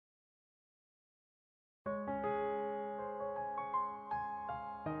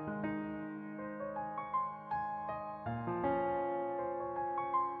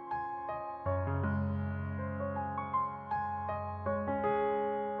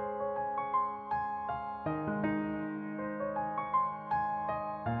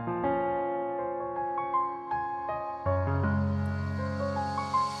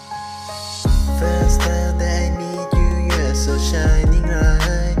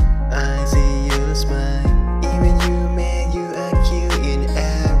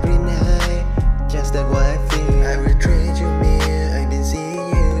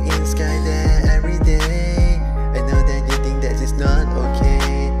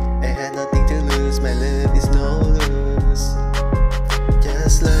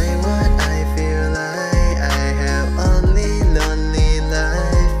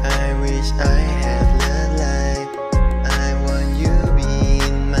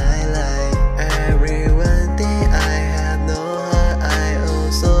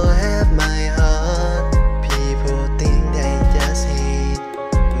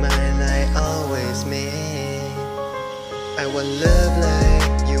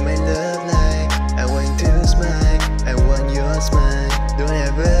like, you my love like. I want to smile, I want your smile. Don't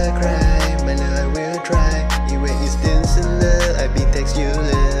ever cry, my love I will try. Even it's distant love, I be text you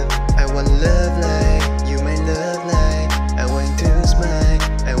love. I want love like, you my love like. I want to smile,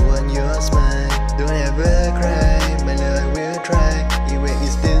 I want your smile. Don't ever cry, my love I will try. Even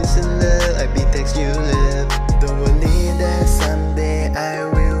it's distant love, I be text you love. Don't worry that someday I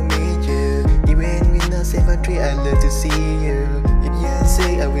will meet you. Even we not safe for tree, I love to see you. If you're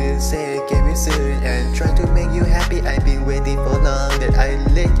sick, I will say get you soon and try to make you happy. I've been waiting for long that I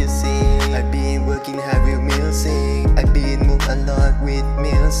let you see. I've been working hard with music. I've been moved a lot with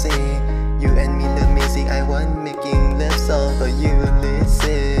music. You and me love music. I want making love song for you.